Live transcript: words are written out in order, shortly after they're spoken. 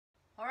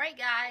Alright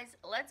guys,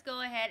 let's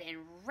go ahead and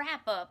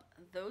wrap up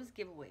those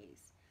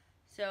giveaways.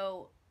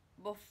 So,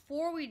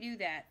 before we do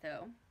that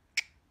though,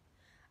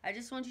 I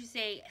just want to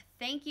say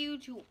thank you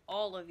to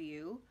all of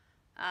you,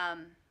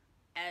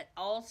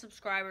 all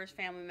subscribers,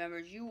 family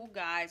members. You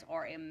guys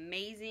are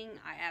amazing.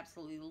 I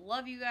absolutely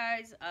love you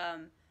guys.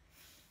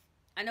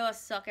 I know I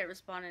suck at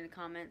responding to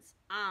comments.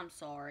 I'm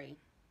sorry.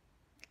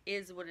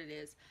 Is what it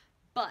is.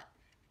 But,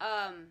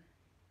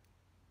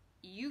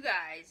 you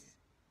guys,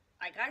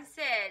 like I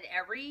said,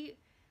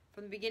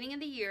 from the beginning of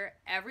the year,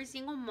 every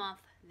single month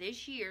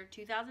this year,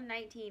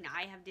 2019,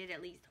 I have did at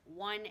least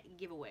one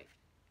giveaway.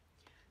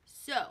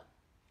 So,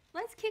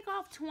 let's kick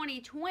off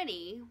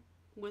 2020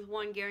 with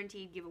one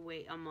guaranteed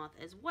giveaway a month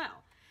as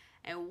well.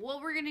 And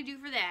what we're going to do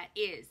for that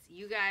is,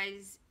 you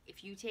guys,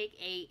 if you take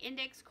a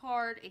index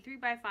card, a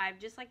 3x5,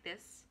 just like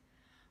this,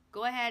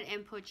 go ahead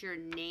and put your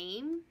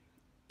name,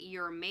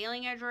 your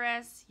mailing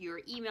address, your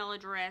email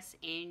address,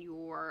 and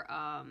your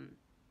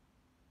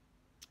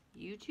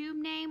YouTube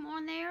name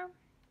on there.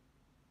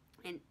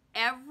 And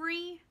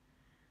every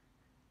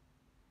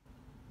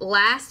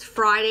last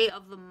Friday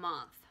of the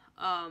month,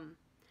 I'm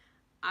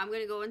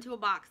going to go into a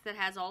box that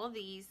has all of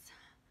these,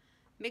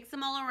 mix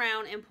them all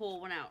around, and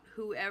pull one out.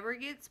 Whoever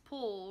gets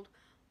pulled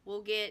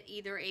will get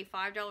either a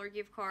 $5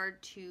 gift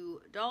card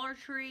to Dollar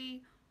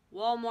Tree,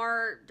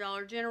 Walmart,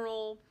 Dollar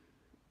General,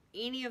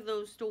 any of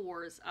those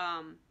stores,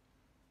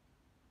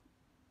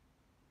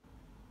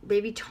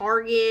 maybe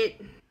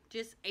Target,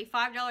 just a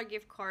 $5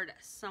 gift card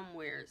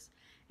somewheres.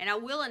 And I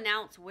will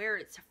announce where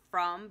it's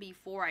from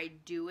before I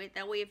do it.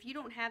 That way, if you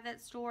don't have that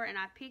store and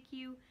I pick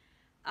you,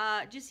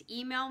 just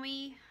email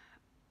me,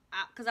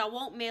 because I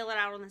won't mail it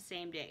out on the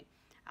same day.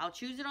 I'll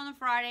choose it on the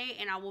Friday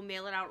and I will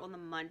mail it out on the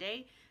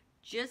Monday,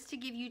 just to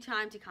give you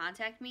time to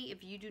contact me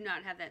if you do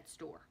not have that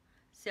store.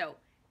 So,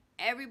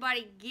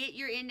 everybody get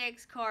your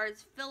index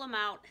cards, fill them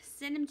out,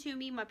 send them to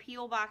me. My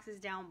P.O. box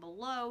is down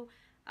below.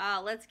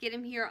 Let's get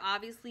them here,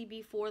 obviously,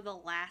 before the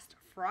last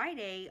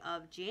Friday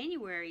of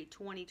January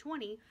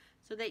 2020,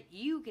 so that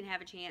you can have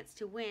a chance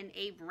to win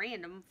a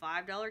random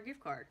 $5 gift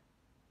card.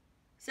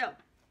 So,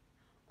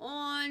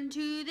 on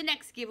to the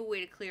next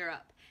giveaway to clear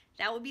up.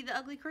 That would be the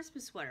ugly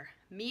Christmas sweater.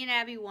 Me and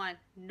Abby won.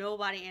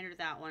 Nobody entered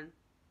that one.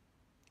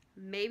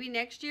 Maybe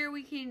next year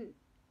we can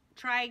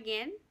try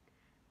again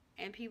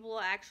and people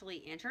will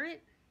actually enter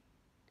it.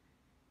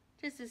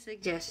 Just a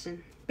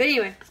suggestion. But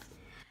anyway,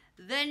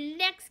 the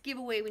next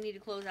giveaway we need to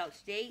close out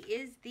today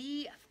is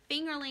the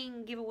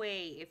fingerling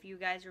giveaway. If you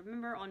guys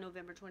remember, on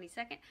November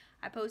 22nd,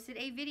 I posted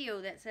a video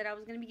that said I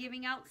was going to be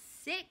giving out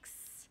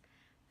 6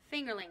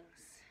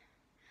 fingerlings.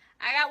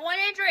 I got 1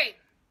 entry.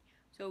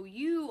 So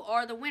you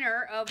are the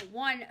winner of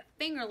 1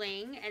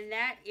 fingerling, and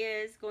that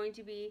is going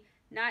to be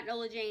Not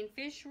Nola Jane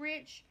Fish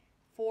Rich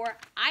for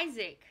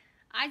Isaac.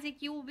 Isaac,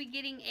 you will be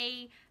getting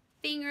a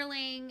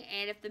fingerling,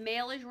 and if the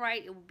mail is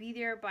right, it will be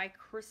there by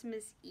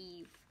Christmas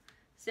Eve.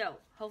 So,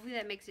 hopefully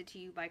that makes it to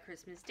you by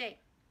Christmas Day.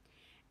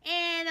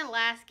 And the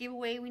last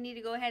giveaway we need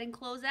to go ahead and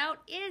close out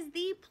is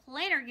the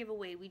planner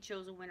giveaway. We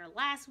chose a winner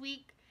last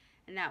week,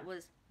 and that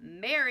was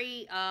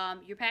Mary.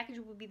 Your package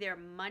will be there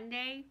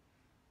Monday.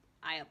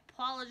 I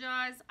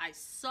apologize. I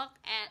suck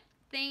at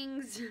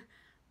things,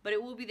 but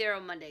it will be there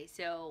on Monday.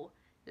 So,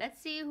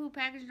 let's see who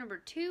package number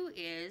 2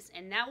 is,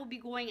 and that will be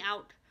going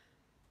out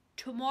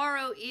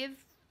tomorrow if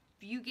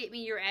you get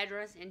me your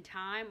address in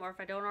time, or if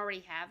I don't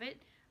already have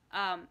it.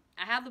 I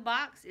have the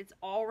box. It's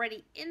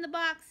already in the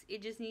box.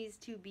 It just needs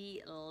to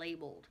be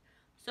labeled.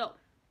 So,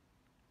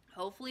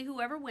 hopefully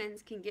whoever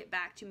wins can get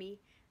back to me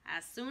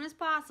as soon as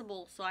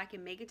possible so I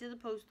can make it to the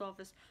post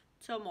office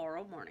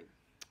tomorrow morning.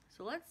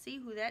 So, let's see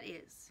who that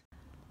is.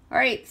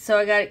 Alright, so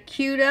I got it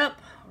queued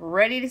up,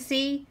 ready to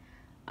see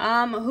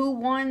who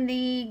won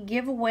the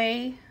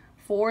giveaway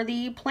for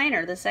the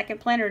planner, the second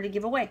planner to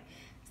give away.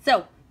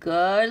 So,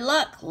 good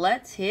luck.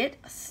 Let's hit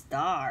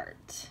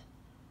start.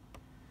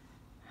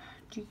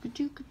 The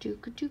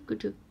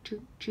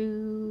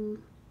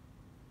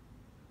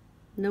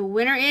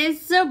winner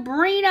is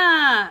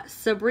Sabrina.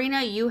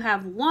 Sabrina, you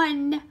have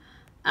won.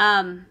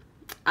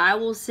 I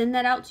will send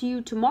that out to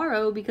you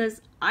tomorrow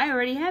because I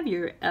already have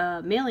your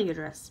mailing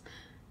address.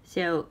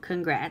 So,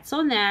 congrats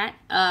on that.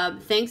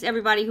 Thanks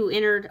everybody who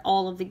entered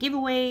all of the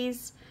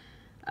giveaways.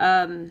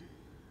 It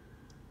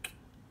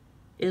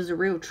was a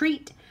real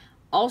treat.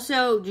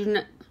 Also, do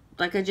not,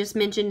 like I just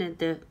mentioned at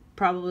the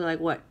probably like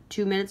what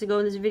 2 minutes ago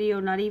in this video,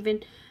 not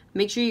even,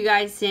 make sure you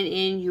guys send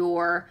in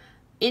your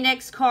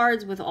index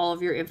cards with all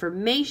of your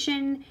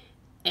information,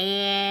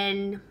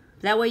 and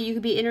that way you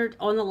can be entered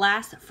on the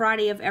last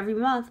Friday of every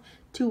month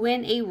to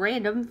win a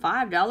random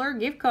 $5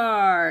 gift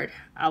card.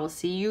 I will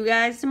see you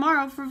guys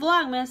tomorrow for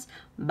Vlogmas.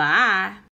 Bye.